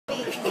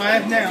I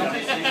have now.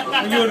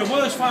 And you're the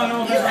worst one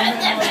I've ever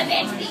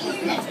met.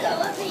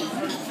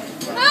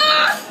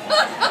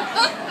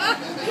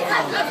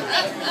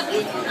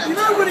 You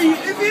know what?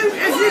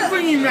 If you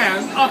bring him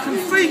round, I can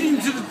feed him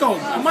to the dog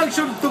and make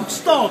sure the dog's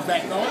starved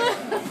that night.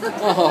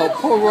 Oh,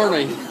 poor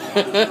Ronnie.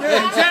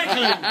 Yeah,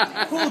 exactly.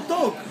 Poor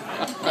dog.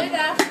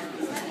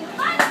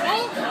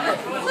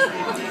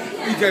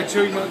 You go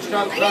too much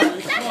coke.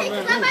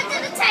 Come under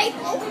the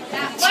table.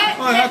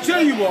 I'll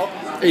tell you what.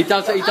 He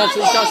does. Stop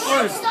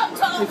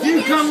talking. If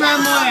you come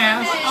round my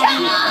house,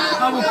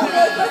 I will put.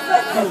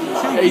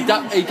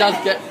 He does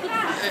get.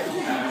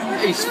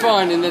 He's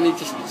fine, and then he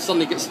just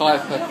suddenly gets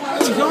hyper.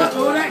 He's like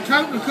all that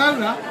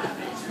Coca-Cola.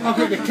 I'll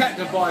get the cat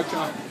to bite you.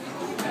 Ow!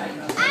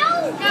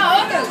 No,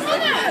 I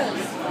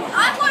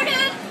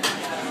wouldn't.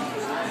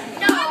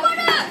 No, I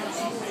wouldn't.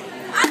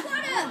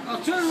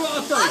 I'll tell you what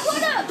I'll do.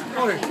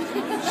 Oi,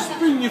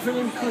 spin you for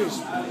them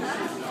crisp.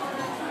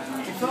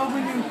 If I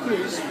win them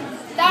crisp, you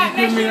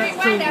give me that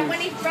 $2.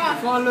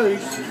 If I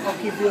lose, I'll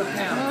give you £1.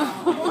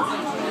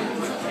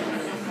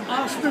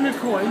 I'll spin a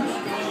coin.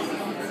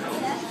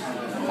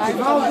 If I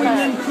win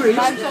them crisp,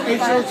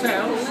 it's your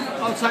tails,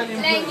 I'll take them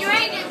crisp.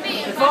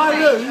 If I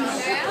lose,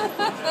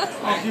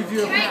 I'll give you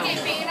 £1.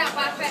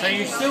 So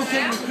you still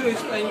keep the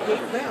crisp and you get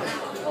 £1.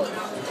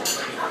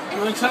 You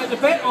want to take the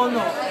bet or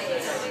not?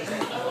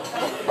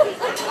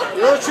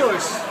 Your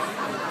choice.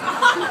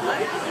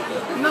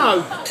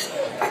 No.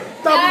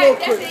 Double or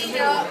quits.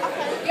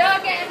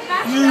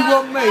 You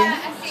want me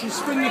to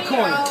spin the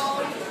coin.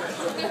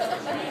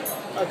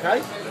 Okay.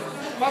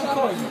 One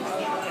coin.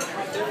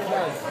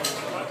 No.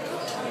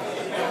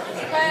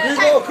 You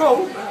got a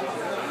call?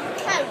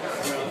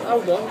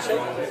 Hold on a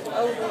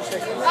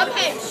second.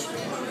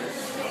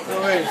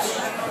 No heads.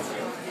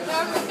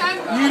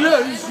 You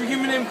lose, you give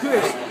me them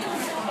crisps.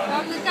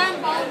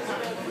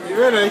 You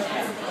ready?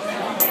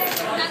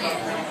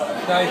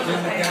 Dave's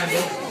doing the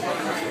gamble.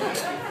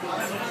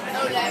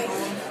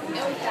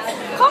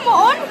 Come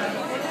on.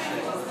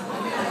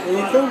 What are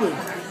you calling?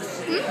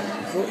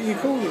 What are you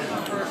calling?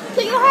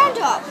 Put your hand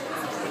up.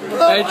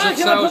 Heads or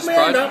tails,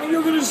 Brad? And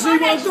you're going to see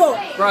what I've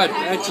got. Brad,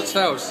 heads or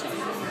tails?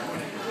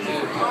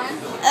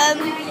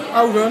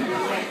 Hold on.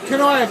 Can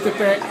I have the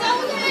bet?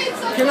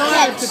 Can I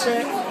have the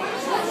bet?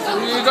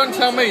 You don't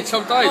tell me,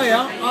 tell Dave. Oh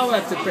yeah, I'll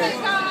have the bet.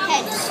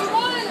 Heads.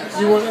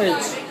 You want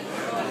heads?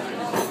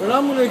 Well,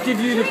 I'm going to give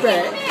you the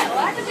bet.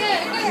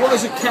 What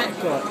has a cat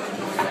got?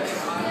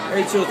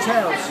 Heads or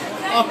tails?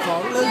 I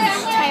can't lose.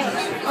 Tails.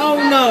 Oh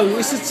no,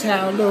 it's a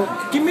tail. Look,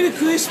 give me the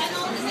crisp.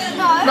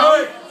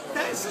 No,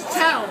 that's a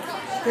tail.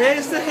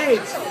 There's the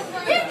head.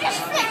 You just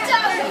flipped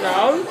over.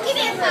 No. Give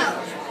it a vote.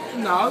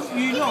 No,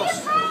 you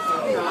lost. No,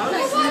 you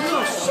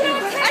lost. I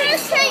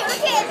just say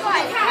look at it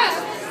right.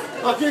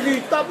 I'll give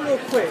you double or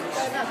quits.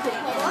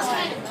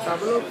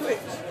 Double or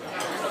quits.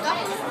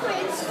 Double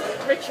quiz.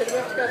 Richard, we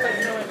have to go back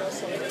 9 or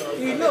something.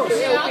 You lost.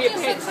 It'll be a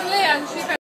pit.